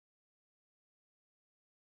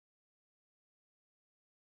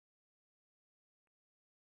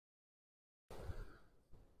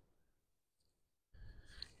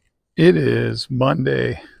It is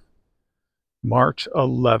Monday, March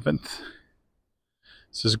 11th.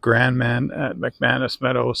 This is Grandman at McManus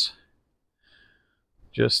Meadows.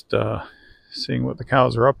 Just seeing what the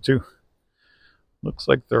cows are up to. Looks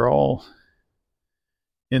like they're all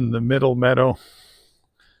in the middle meadow.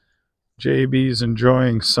 JB's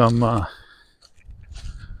enjoying some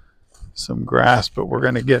grass, but we're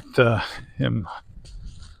going to get him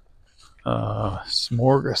a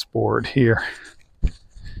smorgasbord here.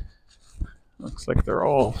 Looks like they're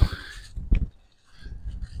all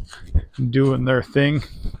doing their thing.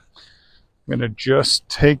 I'm going to just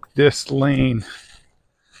take this lane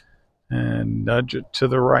and nudge it to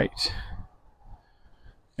the right.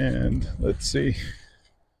 And let's see.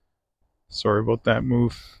 Sorry about that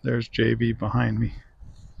move. There's JB behind me.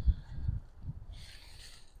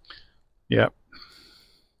 Yep.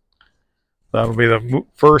 That'll be the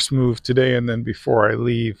first move today, and then before I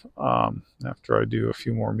leave, after I do a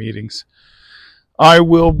few more meetings, I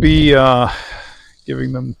will be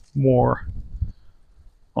giving them more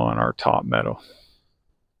on our top meadow.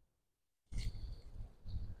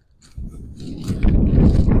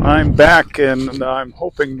 I'm back, and I'm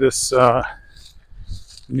hoping this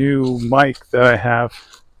new mic that I have,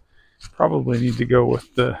 probably need to go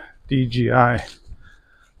with the DJI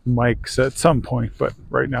mics at some point, but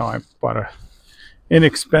right now I've bought a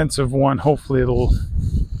inexpensive one. Hopefully it'll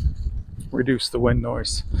reduce the wind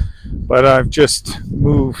noise. But I've just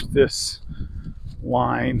moved this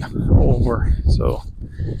line over, so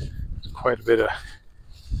there's quite a bit of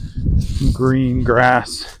green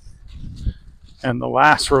grass. And the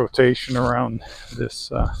last rotation around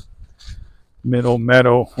this middle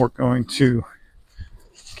meadow, we're going to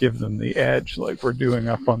give them the edge like we're doing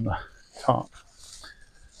up on the top.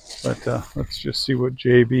 But let's just see what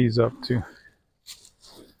JB's up to.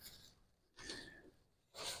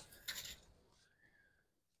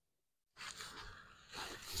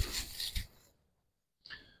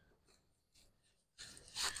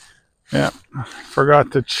 Yeah,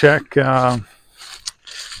 forgot to check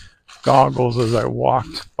goggles as I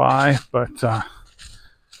walked by, but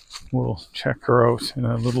we'll check her out in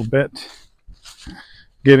a little bit.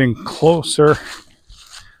 Getting closer.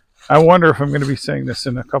 I wonder if I'm going to be saying this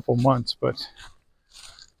in a couple months, but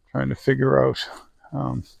trying to figure out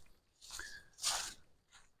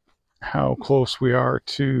how close we are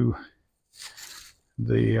to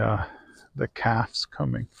the calves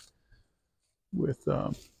coming with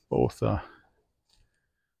both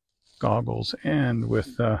goggles and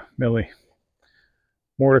with Millie.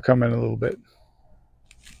 More to come in a little bit.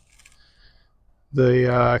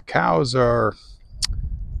 The cows are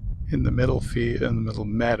in the middle field, in the middle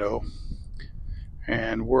meadow,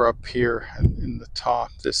 and we're up here in the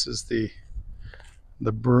top. This is the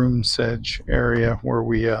Broom-sedge area where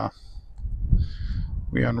we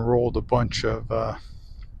unrolled a bunch of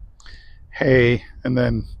hay and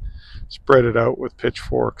then spread it out with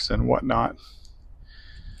pitchforks and whatnot.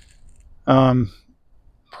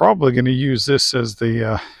 Probably going to use this as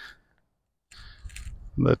the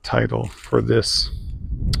title for this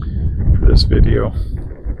video.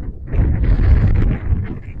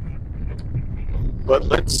 But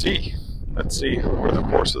let's see over the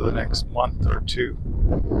course of the next month or two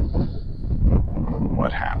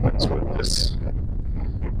what happens with this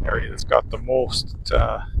area that's got the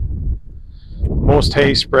most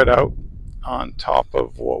hay spread out on top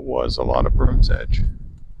of what was a lot of broom-sedge.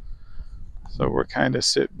 So we're kind of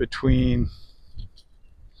sit between,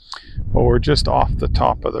 well, we're just off the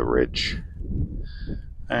top of the ridge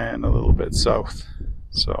and a little bit south.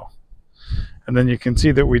 So, and then you can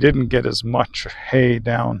see that we didn't get as much hay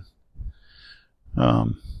down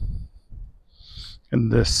in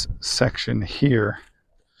this section here,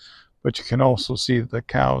 but you can also see that the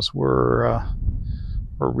cows were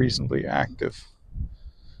reasonably active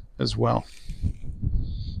as well.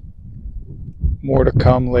 More to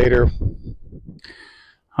come later.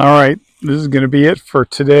 All right, this is going to be it for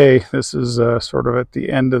today. This is sort of at the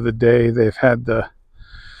end of the day. They've had the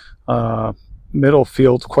middle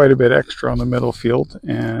field, quite a bit extra on the middle field,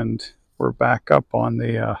 and we're back up on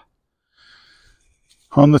the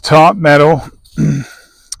top meadow.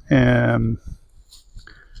 And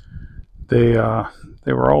they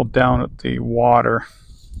were all down at the water.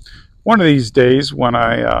 One of these days, when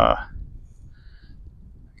I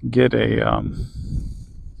get a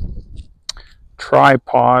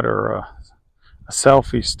tripod or a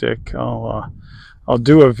selfie stick, I'll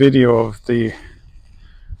do a video of the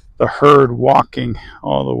herd walking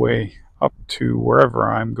all the way up to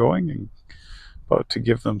wherever I'm going, and about to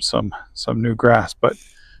give them some new grass. But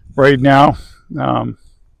right now, we're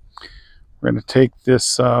going to take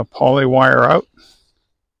this poly wire out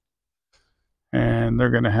And they're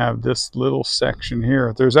going to have this little section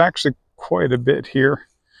here. There's actually quite a bit here,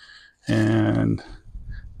 and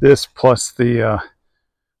this plus the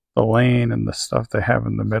lane and the stuff they have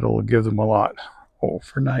in the middle will give them a lot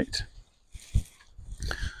overnight.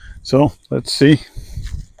 So let's see.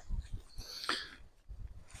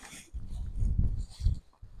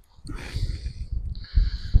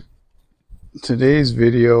 Today's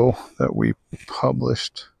video that we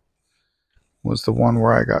published was the one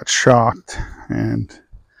where I got shocked, and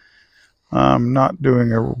I'm not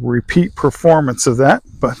doing a repeat performance of that,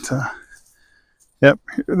 but yep,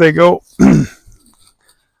 here they go.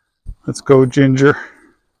 Let's go, Ginger.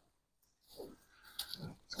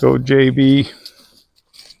 Let's go, JB.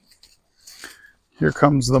 Here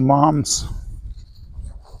comes the moms.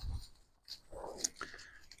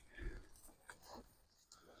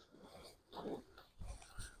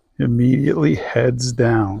 Immediately heads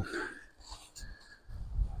down.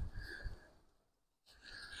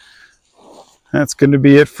 That's going to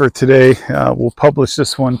be it for today. We'll publish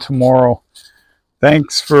this one tomorrow.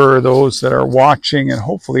 Thanks for those that are watching, and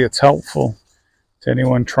hopefully it's helpful to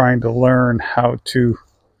anyone trying to learn how to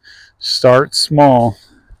start small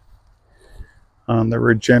on the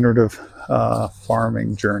regenerative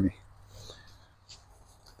farming journey.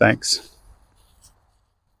 Thanks.